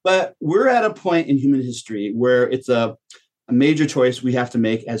But we're at a point in human history where it's a major choice we have to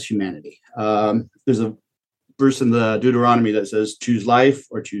make as humanity. There's a verse in the Deuteronomy that says, choose life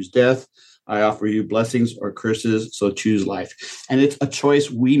or choose death. I offer you blessings or curses, so choose life. And it's a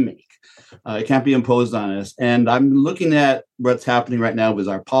choice we make. It can't be imposed on us. And I'm looking at what's happening right now with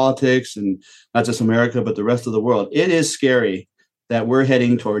our politics, and not just America, but the rest of the world. It is scary that we're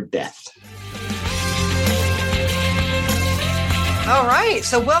heading toward death. All right.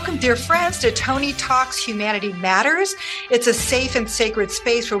 So welcome, dear friends, to Tony Talks Humanity Matters. It's a safe and sacred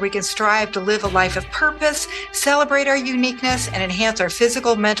space where we can strive to live a life of purpose, celebrate our uniqueness, and enhance our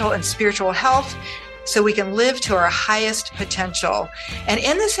physical, mental, and spiritual health so we can live to our highest potential. And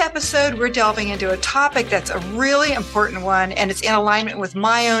in this episode, we're delving into a topic that's a really important one, and it's in alignment with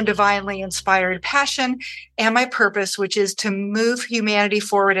my own divinely inspired passion and my purpose, which is to move humanity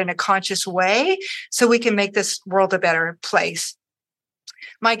forward in a conscious way so we can make this world a better place.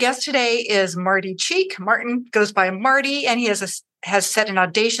 My guest today is Marty Cheek. Martin goes by Marty, and he has set an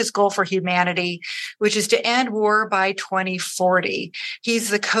audacious goal for humanity, which is to end war by 2040.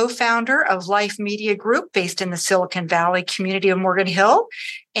 He's the co-founder of Life Media Group based in the Silicon Valley community of Morgan Hill.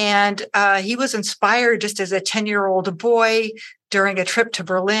 And he was inspired just as a 10-year-old boy during a trip to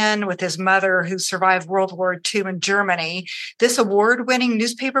Berlin with his mother, who survived World War II in Germany. This award-winning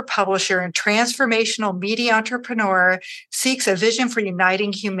newspaper publisher and transformational media entrepreneur seeks a vision for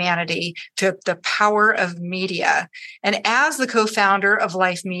uniting humanity to the power of media. And as the co-founder of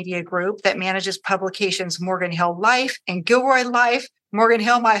Life Media Group that manages publications Morgan Hill Life and Gilroy Life, Morgan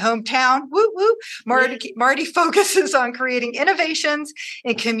Hill, my hometown, woo woo. Marty focuses on creating innovations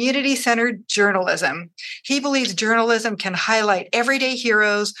in community-centered journalism. He believes journalism can highlight everyday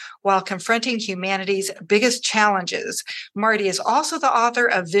heroes while confronting humanity's biggest challenges. Marty is also the author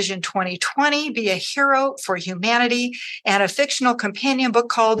of Vision 2020, Be a Hero for Humanity, and a fictional companion book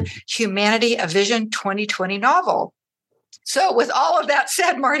called Humanity, a Vision 2020 novel. So with all of that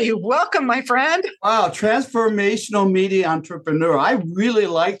said, Marty, welcome, my friend. Wow, transformational media entrepreneur. I really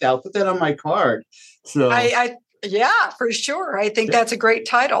like that. I'll put that on my card. So yeah, for sure. I think that's a great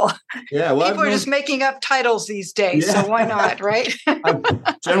title. Yeah, well, people are just making up titles these days, so why not, right? I'm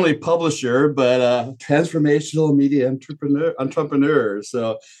generally publisher, but transformational media entrepreneur.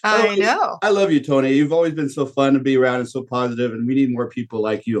 So I know. I love you, Tony. You've always been so fun to be around and so positive, and we need more people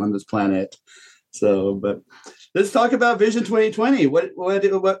like you on this planet. So, but let's talk about Vision 2020. What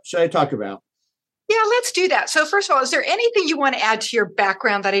should I talk about? Yeah, let's do that. So first of all, is there anything you want to add to your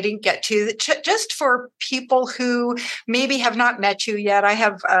background that I didn't get to? Just for people who maybe have not met you yet, I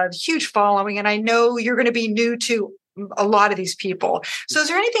have a huge following, and I know you're going to be new to a lot of these people. So is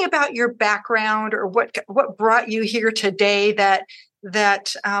there anything about your background or what brought you here today that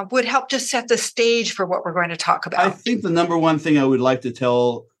would help just set the stage for what we're going to talk about? I think the number one thing I would like to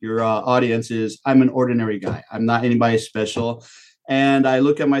tell your audience is I'm an ordinary guy. I'm not anybody special. And I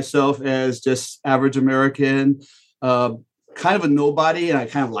look at myself as just average American, kind of a nobody, and I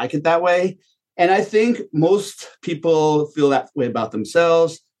kind of like it that way. And I think most people feel that way about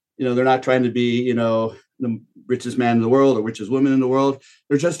themselves. You know, they're not trying to be, the richest man in the world or richest woman in the world.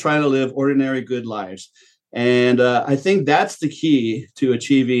 They're just trying to live ordinary, good lives. And I think that's the key to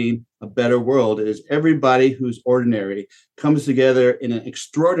achieving a better world is everybody who's ordinary comes together in an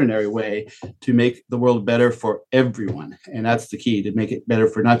extraordinary way to make the world better for everyone. And that's the key, to make it better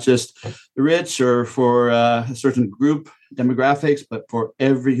for not just the rich or for a certain group demographics, but for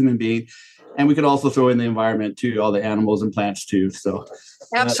every human being. And we could also throw in the environment too, all the animals and plants too. So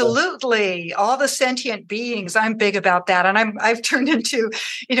absolutely. All the sentient beings. I'm big about that. And I've turned into,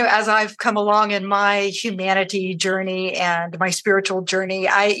 as I've come along in my humanity journey and my spiritual journey,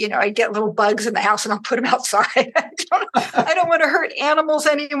 I get little bugs in the house and I'll put them outside. I don't want to hurt animals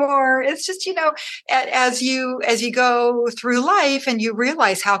anymore. It's just, as you go through life and you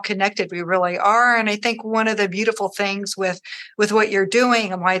realize how connected we really are. And I think one of the beautiful things with what you're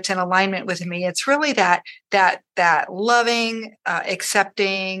doing and why it's in alignment with me, it's really that loving,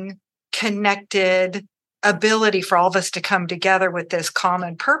 accepting, connected ability for all of us to come together with this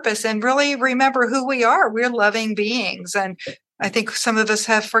common purpose and really remember who we are. We're loving beings. And I think some of us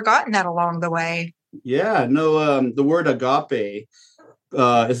have forgotten that along the way. Yeah, no, the word agape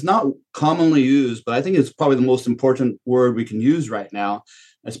is not commonly used, but I think it's probably the most important word we can use right now,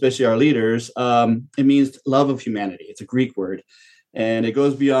 especially our leaders. It means love of humanity. It's a Greek word. And it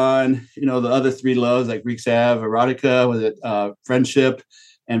goes beyond, the other three loves like Greeks have, erotica, friendship,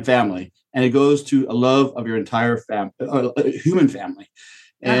 and family. And it goes to a love of your entire human family.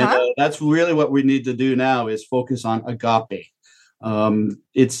 And that's really what we need to do now is focus on agape.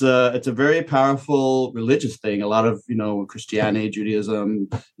 It's a very powerful religious thing. A lot of Christianity, Judaism,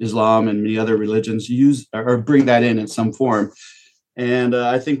 Islam, and many other religions use or bring that in some form. And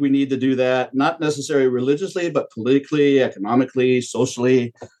I think we need to do that, not necessarily religiously, but politically, economically,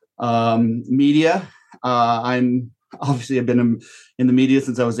 socially, media. I've been in the media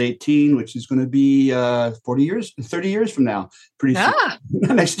since I was 18, which is going to be 30 years from now, pretty soon.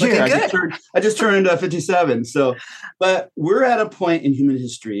 Next year. I just turned 57. So, but we're at a point in human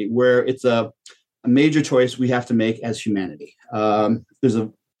history where it's a major choice we have to make as humanity. There's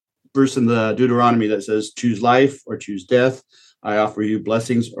a verse in the Deuteronomy that says, choose life or choose death. I offer you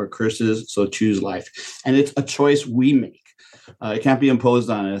blessings or curses, so choose life. And it's a choice we make. It can't be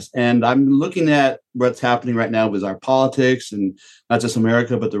imposed on us. And I'm looking at what's happening right now with our politics, and not just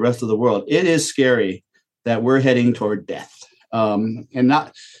America, but the rest of the world. It is scary that we're heading toward death. And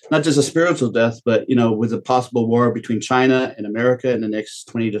not just a spiritual death, but, with a possible war between China and America in the next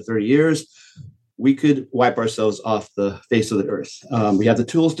 20 to 30 years, we could wipe ourselves off the face of the earth. We have the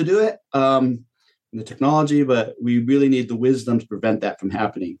tools to do it. The technology, but we really need the wisdom to prevent that from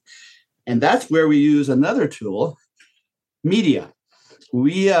happening. And that's where we use another tool, media.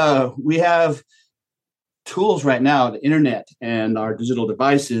 We have tools right now, the internet and our digital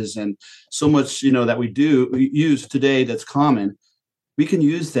devices, and so much that we use today that's common. We can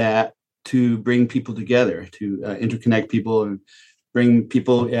use that to bring people together, to interconnect people and bring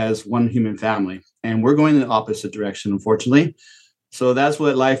people as one human family. And we're going in the opposite direction, unfortunately. So that's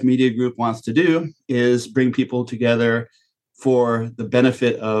what Life Media Group wants to do, is bring people together for the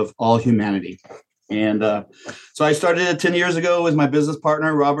benefit of all humanity. And so I started it 10 years ago with my business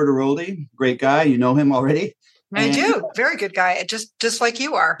partner, Robert Aroldi. Great guy. You know him already. I do. Very good guy. Just like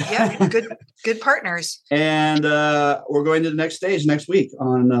you are. Yeah. Good partners. And we're going to the next stage next week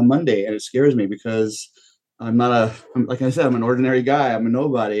on Monday. And it scares me because like I said, I'm an ordinary guy. I'm a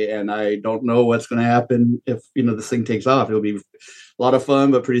nobody, and I don't know what's going to happen if, this thing takes off. It'll be a lot of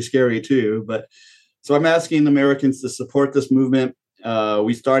fun, but pretty scary too. But so I'm asking Americans to support this movement.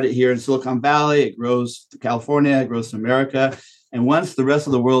 We started here in Silicon Valley. It grows to California. It grows to America. And once the rest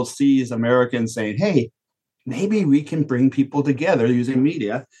of the world sees Americans saying, hey, maybe we can bring people together using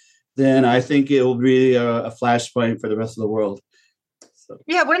media, then I think it will be a flashpoint for the rest of the world.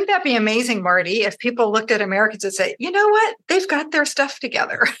 Yeah, wouldn't that be amazing, Marty, if people looked at Americans and say, you know what? They've got their stuff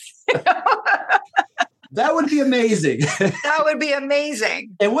together. That would be amazing. That would be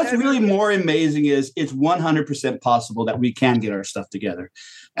amazing. And what's really more amazing is it's 100% possible that we can get our stuff together.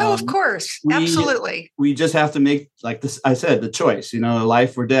 Oh, of course. Absolutely. We just have to make, like this, I said, the choice,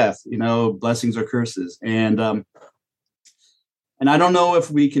 life or death, blessings or curses. And I don't know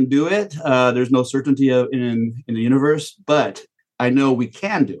if we can do it. There's no certainty in the universe, but I know we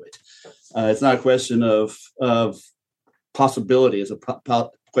can do it. It's not a question of possibility. It's a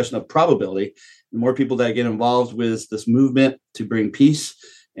question of probability. The more people that get involved with this movement to bring peace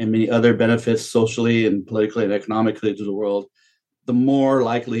and many other benefits socially and politically and economically to the world, the more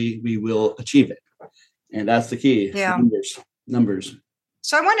likely we will achieve it. And that's the key. Yeah. Numbers.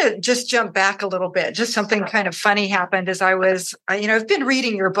 So I want to just jump back a little bit. Just something kind of funny happened as I was, I've been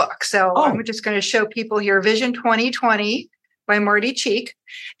reading your book. So I'm just going to show people here Vision 2020 by Marty Cheek,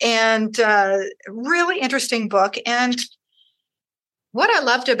 and really interesting book. And what I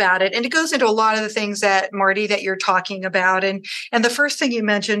loved about it, and it goes into a lot of the things that Marty, that you're talking about. And the first thing you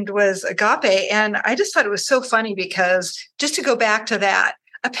mentioned was agape. And I just thought it was so funny because, just to go back to that,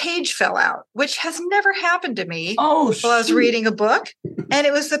 a page fell out, which has never happened to me while I was reading a book. And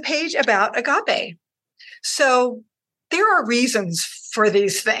it was the page about agape. So there are reasons for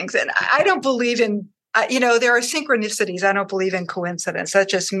these things. And I don't believe in, there are synchronicities. I don't believe in coincidence. That's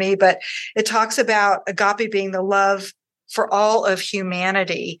just me. But it talks about agape being the love for all of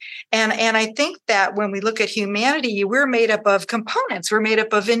humanity. And I think that when we look at humanity, we're made up of components. We're made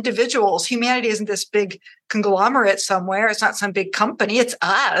up of individuals. Humanity isn't this big conglomerate somewhere. It's not some big company. It's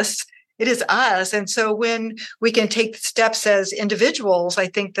us. It is us. And so when we can take steps as individuals, I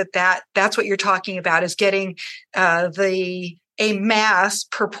think that's what you're talking about, is getting a mass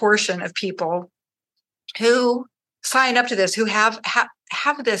proportion of people who sign up to this, who have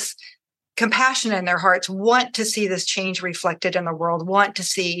this compassion in their hearts, want to see this change reflected in the world, want to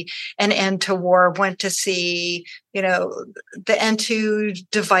see an end to war, want to see, the end to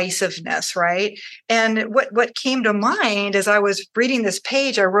divisiveness, right? And what came to mind as I was reading this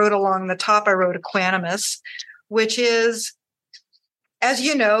page, I wrote along the top, I wrote equanimous, which is, as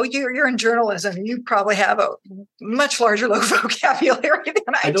you know, you're in journalism. You probably have a much larger vocabulary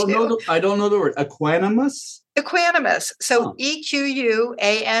than I do. I don't know the word. Equanimous? Equanimous. So Equanimous,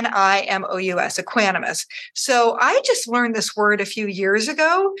 equanimous. So I just learned this word a few years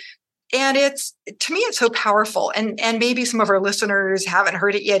ago. And to me, it's so powerful. And maybe some of our listeners haven't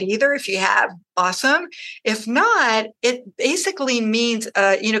heard it yet either. If you have, awesome. If not, it basically means,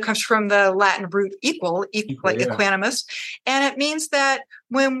 comes from the Latin root equal, like equanimous. And it means that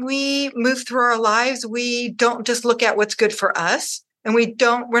when we move through our lives, we don't just look at what's good for us. And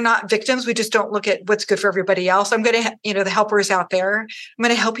we're not victims. We just don't look at what's good for everybody else. I'm going to, the helpers out there. I'm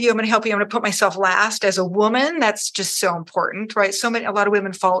going to help you. I'm going to put myself last as a woman. That's just so important, right? A lot of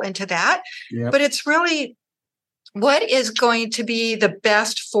women fall into that, but it's really what is going to be the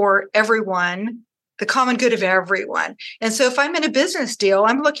best for everyone, the common good of everyone. And so if I'm in a business deal,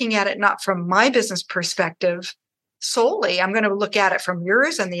 I'm looking at it not from my business perspective solely. I'm going to look at it from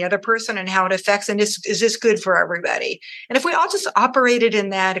yours and the other person and how it affects. And is this good for everybody? And if we all just operated in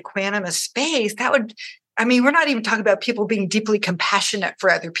that equanimous space, we're not even talking about people being deeply compassionate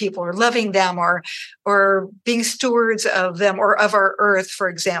for other people or loving them or being stewards of them or of our earth, for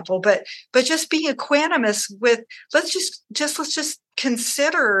example, but just being equanimous with, let's just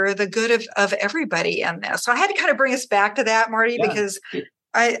consider the good of everybody in this. So I had to kind of bring us back to that, Marty, because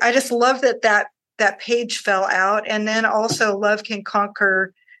I just love that page fell out. And then also love can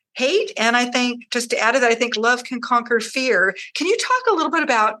conquer hate. And I think just to add to that, I think love can conquer fear. Can you talk a little bit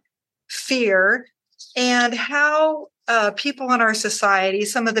about fear and how people in our society,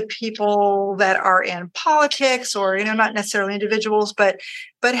 some of the people that are in politics or, not necessarily individuals, but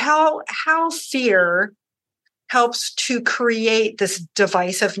how fear helps to create this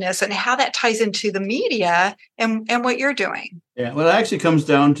divisiveness and how that ties into the media and what you're doing. Yeah, well, it actually comes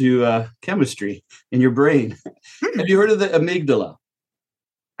down to chemistry in your brain. Have you heard of the amygdala?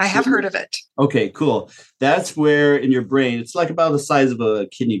 I have heard of it. Okay, cool. That's where in your brain, it's like about the size of a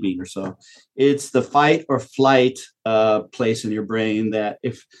kidney bean or so. It's the fight or flight place in your brain that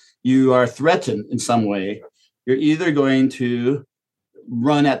if you are threatened in some way, you're either going to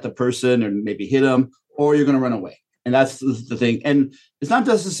run at the person or maybe hit them, or you're going to run away. And that's the thing. And it's not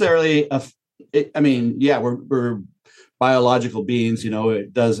necessarily we're biological beings,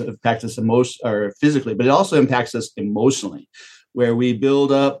 it does impact us physically, but it also impacts us emotionally, where we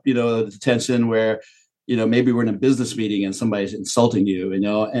build up, the tension where, maybe we're in a business meeting and somebody's insulting you,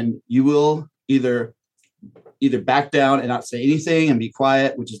 and you will either back down and not say anything and be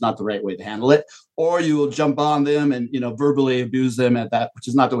quiet, which is not the right way to handle it, or you will jump on them and, verbally abuse them at that, which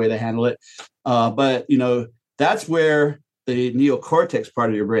is not the way to handle it. But that's where the neocortex part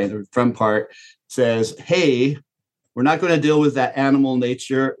of your brain, the front part, says, hey, we're not going to deal with that animal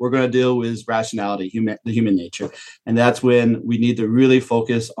nature. We're going to deal with rationality, the human nature. And that's when we need to really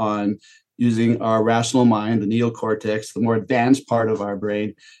focus on using our rational mind, the neocortex, the more advanced part of our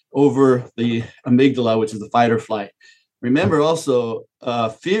brain, over the amygdala, which is the fight or flight. Remember also,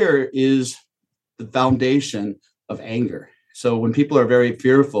 fear is the foundation of anger. So when people are very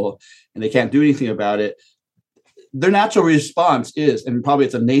fearful and they can't do anything about it, their natural response is, and probably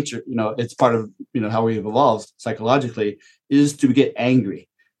it's a nature, it's part of, how we've evolved psychologically, is to get angry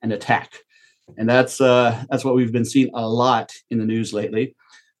and attack. And that's what we've been seeing a lot in the news lately.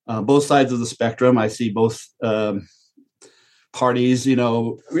 Both sides of the spectrum, I see both parties,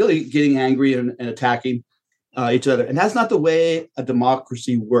 really getting angry and attacking each other. And that's not the way a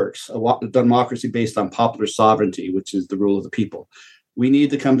democracy works, a democracy based on popular sovereignty, which is the rule of the people. We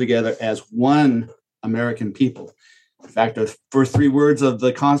need to come together as one American people. In fact, the first three words of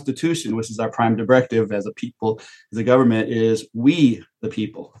the Constitution, which is our prime directive as a people, as a government, is we the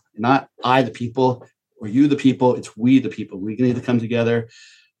people, not I the people or you the people. It's we the people. We need to come together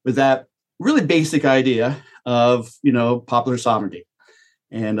with that really basic idea of, popular sovereignty.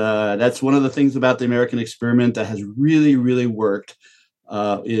 And that's one of the things about the American experiment that has really, really worked,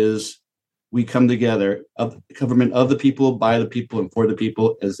 is we come together, of government of the people, by the people, and for the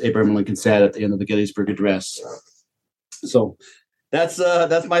people, as Abraham Lincoln said at the end of the Gettysburg Address. So that's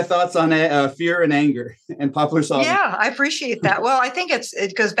my thoughts on fear and anger and popular sovereignty. Yeah, I appreciate that. Well, I think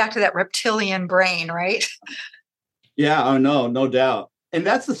it goes back to that reptilian brain, right? Yeah, oh no doubt. And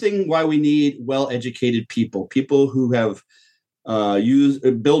that's the thing why we need well-educated people who have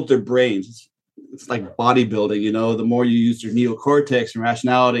built their brains. It's like bodybuilding, the more you use your neocortex and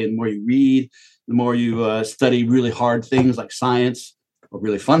rationality, and the more you read, the more you study really hard things like science, or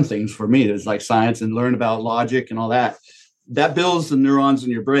really fun things for me, it's like science, and learn about logic and all that. That builds the neurons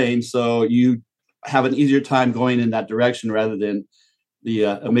in your brain, so you have an easier time going in that direction rather than the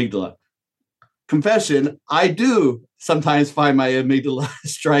amygdala. Confession, I do sometimes find my amygdala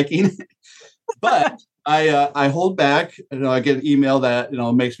striking, but I hold back. I get an email that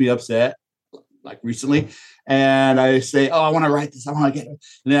makes me upset. like recently, and I say, "Oh, I want to write this. I want to get it,"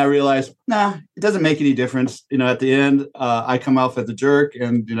 and then I realize, nah, it doesn't make any difference. At the end, I come off as a jerk,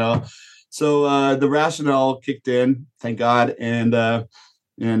 and so the rationale kicked in, thank God, and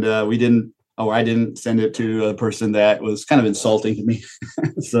we didn't. Oh, I didn't send it to a person that was kind of insulting to me.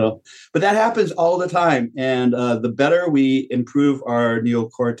 So, but that happens all the time. And the better we improve our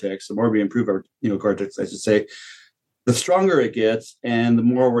neocortex, the more we improve our neocortex, I should say, the stronger it gets, and the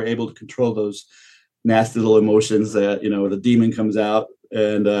more we're able to control those nasty little emotions that, the demon comes out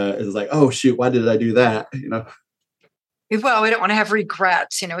and it's like, oh, shoot, why did I do that? Well, we don't want to have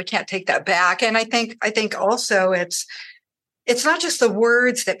regrets. We can't take that back. And I think also it's not just the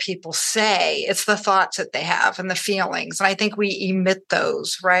words that people say, it's the thoughts that they have and the feelings. And I think we emit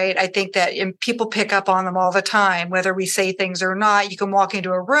those, right? I think that people pick up on them all the time, whether we say things or not. You can walk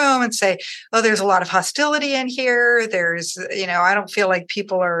into a room and say, oh, there's a lot of hostility in here. There's, I don't feel like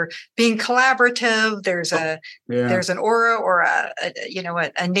people are being collaborative. There's an aura or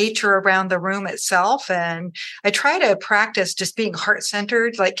a nature around the room itself. And I try to practice just being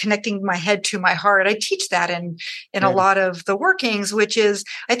heart-centered, like connecting my head to my heart. I teach that in a lot of the workings, which is,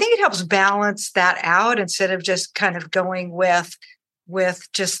 I think it helps balance that out instead of just kind of going with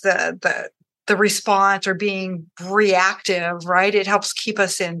just the response or being reactive, right? It helps keep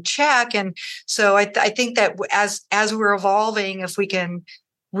us in check. And so I think that as we're evolving, if we can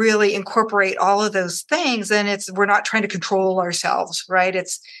really incorporate all of those things, then we're not trying to control ourselves, right?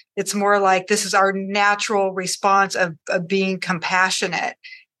 It's more like this is our natural response of being compassionate.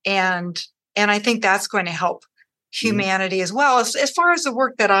 And I think that's going to help humanity as well. As far as the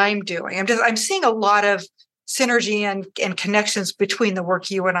work that I'm doing, I'm seeing a lot of synergy and connections between the work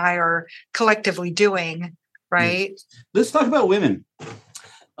you and I are collectively doing, right? Let's talk about women.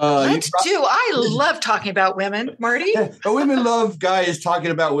 I love talking about women, Marty. Women love guys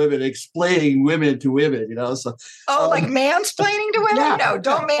talking about women, explaining women to women, So, like mansplaining to women? Yeah. No,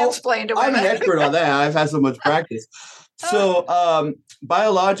 don't mansplain to women. I'm an expert on that. I've had so much practice. So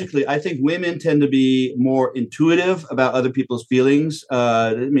biologically, I think women tend to be more intuitive about other people's feelings.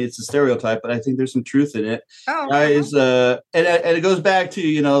 It's a stereotype, but I think there's some truth in it. Oh, guys, and it goes back to,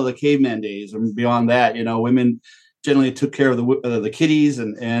 the caveman days and beyond that. Women generally took care of the kitties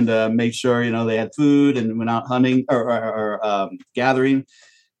and made sure, they had food and went out hunting or gathering.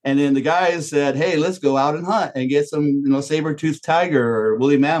 And then the guys said, hey, let's go out and hunt and get some, saber-toothed tiger or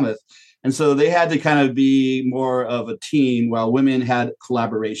woolly mammoth. And so they had to kind of be more of a team while women had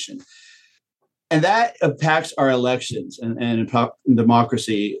collaboration. And that impacts our elections and in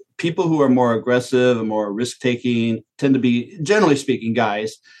democracy. People who are more aggressive and more risk-taking tend to be, generally speaking,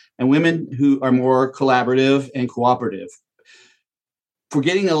 guys, and women who are more collaborative and cooperative. For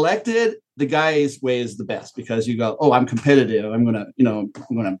getting elected, the guy's way is the best because you go, oh, I'm competitive. I'm going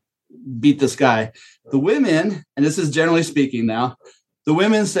to beat this guy. The women, and this is generally speaking now, the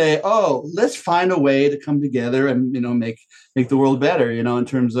women say, oh, let's find a way to come together and, make the world better, in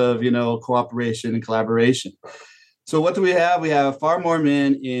terms of, cooperation and collaboration. So what do we have? We have far more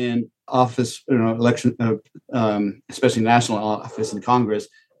men in office, election, especially national office in Congress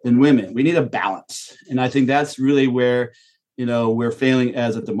than women. We need a balance. And I think that's really where, we're failing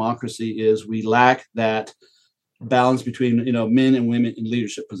as a democracy is we lack that balance between, men and women in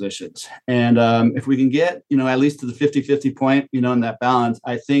leadership positions. And if we can get, at least to the 50-50 point, in that balance,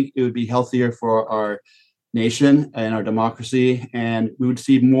 I think it would be healthier for our nation and our democracy. And we would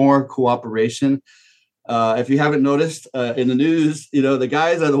see more cooperation. If you haven't noticed in the news, the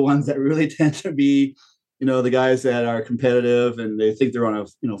guys are the ones that really tend to be, the guys that are competitive and they think they're on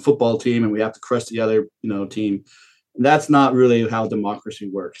a, football team and we have to crush the other, team. And that's not really how democracy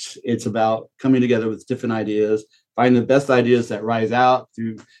works. It's about coming together with different ideas, finding the best ideas that rise out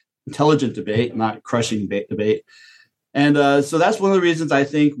through intelligent debate, not crushing debate. And so that's one of the reasons I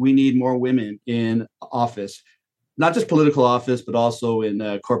think we need more women in office, not just political office, but also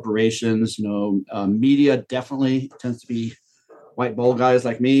in corporations. Media definitely tends to be white bald guys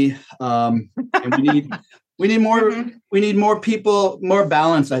like me, and we need more. Mm-hmm. We need more people, more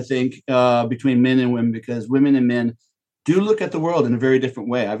balance, I think, between men and women, because women and men do look at the world in a very different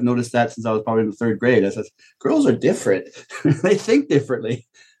way. I've noticed that since I was probably in the third grade. I said, girls are different. They think differently.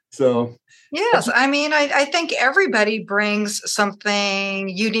 So, yes, I think everybody brings something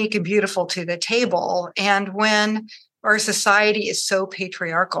unique and beautiful to the table. And when our society is so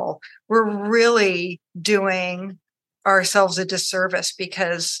patriarchal, we're really doing ourselves a disservice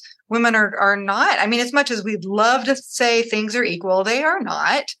because women are not. As much as we'd love to say things are equal, they are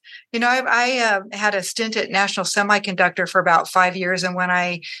not. I had a stint at National Semiconductor for about 5 years. And when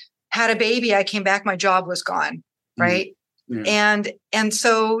I had a baby, I came back, my job was gone. Right. Yeah. And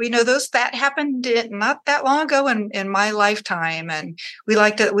so, that happened not that long ago in my lifetime. And we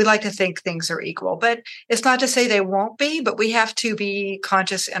like to think things are equal, but it's not to say they won't be, but we have to be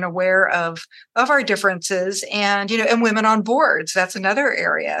conscious and aware of our differences and women on boards. That's another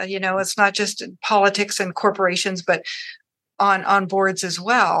area. It's not just politics and corporations, but on boards as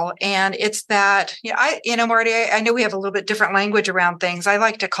well. And it's that, Marty, I know we have a little bit different language around things. I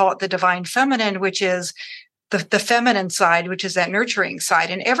like to call it the divine feminine, which is the feminine side, which is that nurturing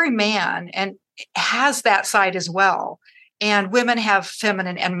side. And every man has that side as well. And women have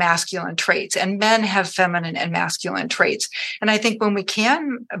feminine and masculine traits, and men have feminine and masculine traits. And I think when we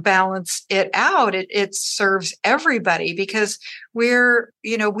can balance it out, it serves everybody, because we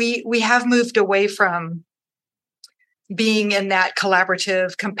have moved away from being in that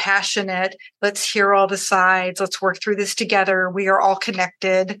collaborative, compassionate, let's hear all the sides, let's work through this together, we are all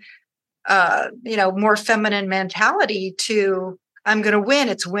connected, more feminine mentality to, I'm going to win.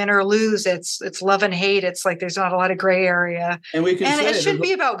 It's win or lose. It's love and hate. It's like there's not a lot of gray area. And it shouldn't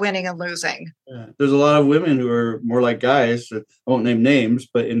be about winning and losing. Yeah. There's a lot of women who are more like guys, I won't name names,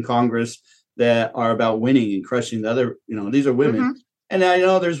 but in Congress, that are about winning and crushing the other, these are women. Mm-hmm. And I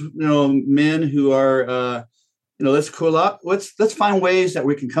know there's, men who are, let's cool up. Let's find ways that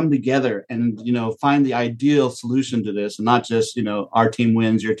we can come together and, find the ideal solution to this, and not just, our team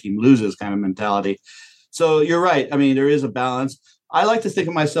wins, your team loses kind of mentality. So you're right. I mean, there is a balance. I like to think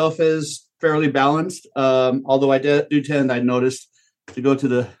of myself as fairly balanced, although I do tend, I noticed, to go to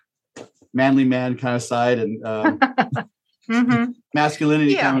the manly man kind of side and mm-hmm.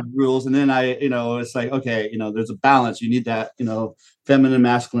 masculinity kind of rules. And then it's like, okay, there's a balance. You need that, feminine,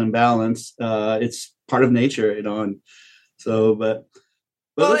 masculine balance. It's part of nature, and so, but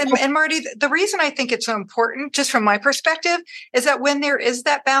well, and Marty, the reason I think it's so important, just from my perspective, is that when there is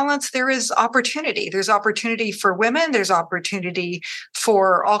that balance, there is opportunity. There's opportunity for women. There's opportunity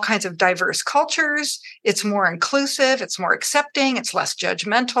for all kinds of diverse cultures. It's more inclusive. It's more accepting. It's less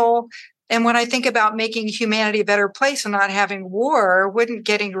judgmental. And when I think about making humanity a better place and not having war, wouldn't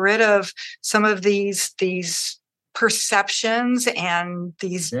getting rid of some of these perceptions and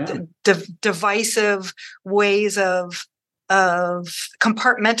these divisive ways of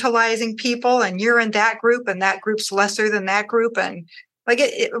compartmentalizing people, and you're in that group and that group's lesser than that group, and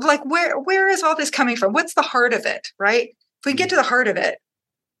where is all this coming from? What's the heart of it, right? If we get to the heart of it,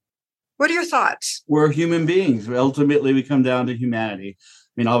 what are your thoughts? We're human beings. Ultimately, we come down to humanity.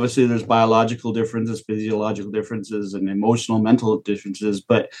 I mean, obviously, there's biological differences, physiological differences, and emotional, mental differences,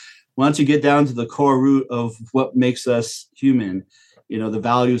 but once you get down to the core root of what makes us human, the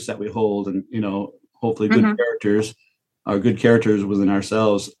values that we hold, and, hopefully good mm-hmm. characters are good characters within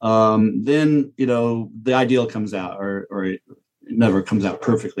ourselves, then, the ideal comes out, or it never comes out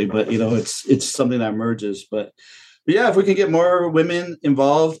perfectly, but, it's something that emerges. But yeah, if we can get more women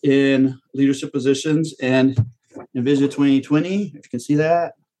involved in leadership positions, and in Vision 2020, if you can see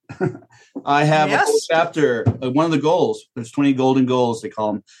that, I have a whole chapter, one of the goals, there's 20 golden goals, they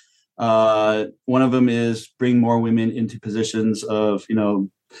call them. One of them is bring more women into positions of,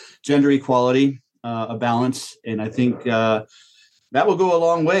 gender equality, a balance. And I think that will go a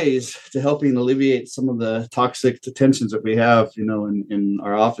long ways to helping alleviate some of the toxic tensions that we have, in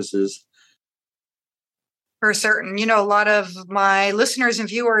our offices. For certain. A lot of my listeners and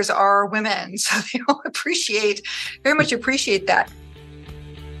viewers are women, so they all very much appreciate that.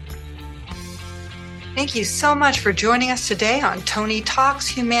 Thank you so much for joining us today on Tony Talks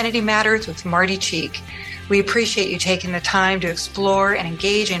Humanity Matters with Marty Cheek. We appreciate you taking the time to explore and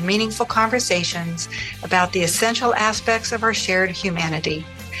engage in meaningful conversations about the essential aspects of our shared humanity.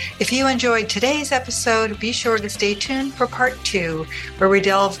 If you enjoyed today's episode, be sure to stay tuned for part 2, where we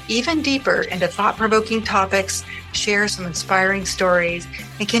delve even deeper into thought-provoking topics, share some inspiring stories,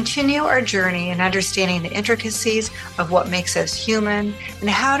 and continue our journey in understanding the intricacies of what makes us human and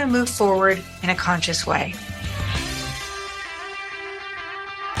how to move forward in a conscious way.